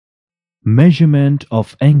Measurement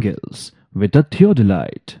of angles with a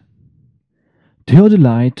theodolite.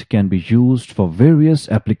 Theodolite can be used for various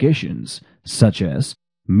applications such as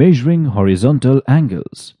measuring horizontal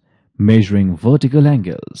angles, measuring vertical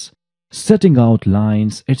angles, setting out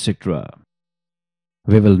lines, etc.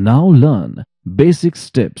 We will now learn basic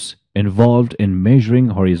steps involved in measuring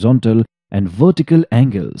horizontal and vertical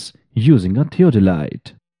angles using a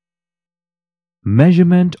theodolite.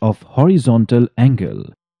 Measurement of horizontal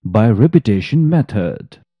angle by repetition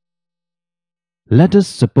method. Let us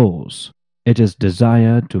suppose it is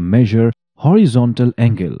desired to measure horizontal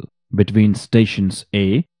angle between stations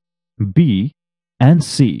A, B and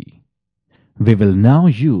C. We will now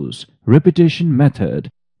use repetition method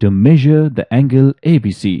to measure the angle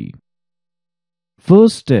ABC.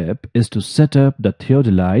 First step is to set up the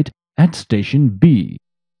theodolite at station B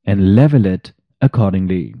and level it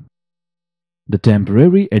accordingly. The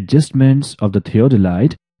temporary adjustments of the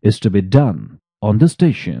theodolite is to be done on the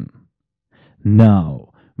station.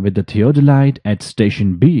 Now, with the theodolite at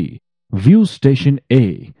station B, view station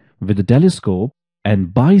A with the telescope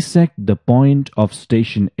and bisect the point of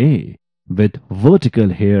station A with vertical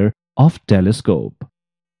hair of telescope.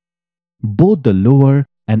 Both the lower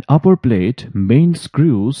and upper plate main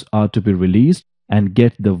screws are to be released and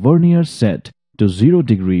get the vernier set to 0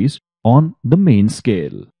 degrees on the main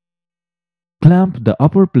scale. Clamp the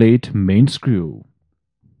upper plate main screw.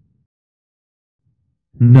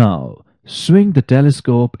 Now, swing the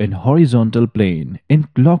telescope in horizontal plane in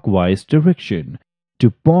clockwise direction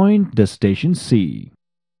to point the station C.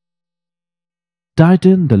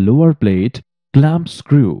 Tighten the lower plate clamp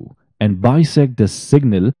screw and bisect the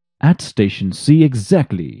signal at station C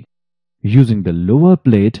exactly, using the lower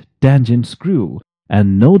plate tangent screw,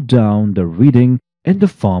 and note down the reading in the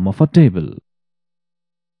form of a table.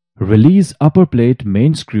 Release upper plate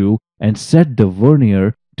main screw and set the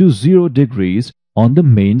vernier to 0 degrees on the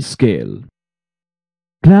main scale.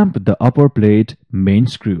 Clamp the upper plate main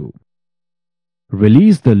screw.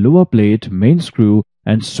 Release the lower plate main screw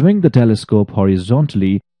and swing the telescope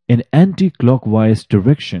horizontally in anti-clockwise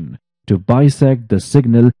direction to bisect the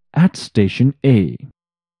signal at station A.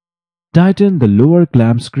 Tighten the lower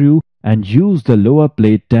clamp screw and use the lower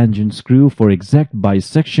plate tangent screw for exact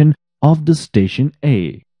bisection of the station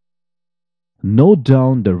A. Note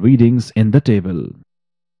down the readings in the table.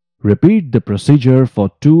 Repeat the procedure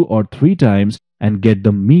for 2 or 3 times and get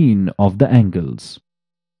the mean of the angles.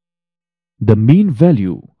 The mean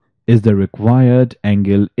value is the required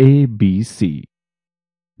angle ABC.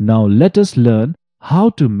 Now let us learn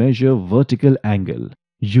how to measure vertical angle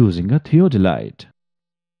using a theodolite.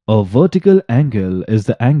 A vertical angle is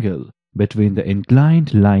the angle between the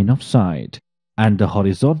inclined line of sight and the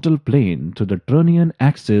horizontal plane to the Turnian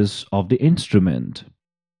axis of the instrument.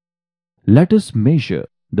 Let us measure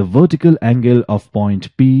the vertical angle of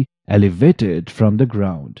point P elevated from the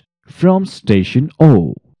ground from station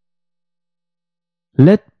O.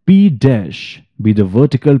 Let P' be the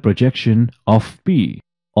vertical projection of P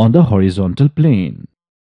on the horizontal plane.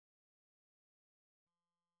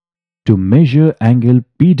 To measure angle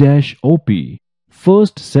P'-OP,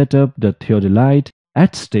 first set up the theodolite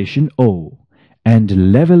at station O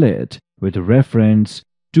and level it with reference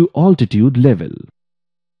to altitude level.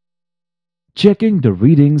 Checking the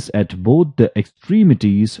readings at both the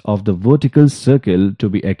extremities of the vertical circle to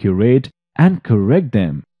be accurate and correct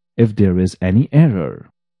them if there is any error.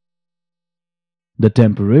 The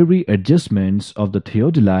temporary adjustments of the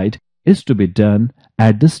theodolite is to be done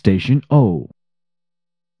at the station O.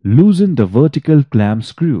 Loosen the vertical clamp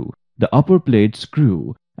screw, the upper plate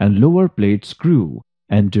screw and lower plate screw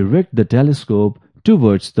and direct the telescope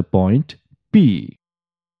towards the point P.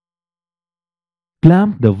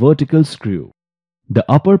 Clamp the vertical screw, the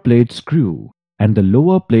upper plate screw and the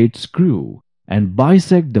lower plate screw and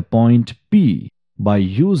bisect the point P by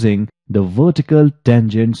using the vertical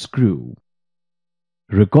tangent screw.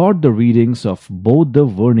 Record the readings of both the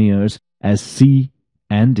verniers as C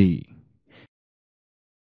and D.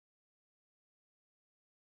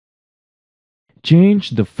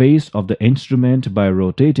 Change the face of the instrument by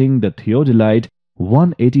rotating the theodolite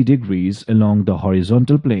 180 degrees along the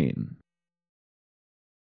horizontal plane.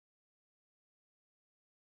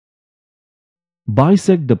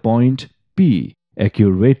 Bisect the point P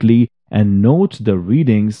accurately and note the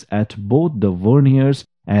readings at both the verniers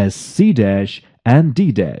as C' and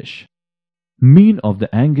D'. Mean of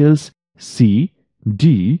the angles C,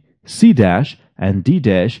 D, C' and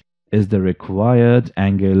D' is the required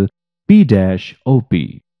angle P'-OP.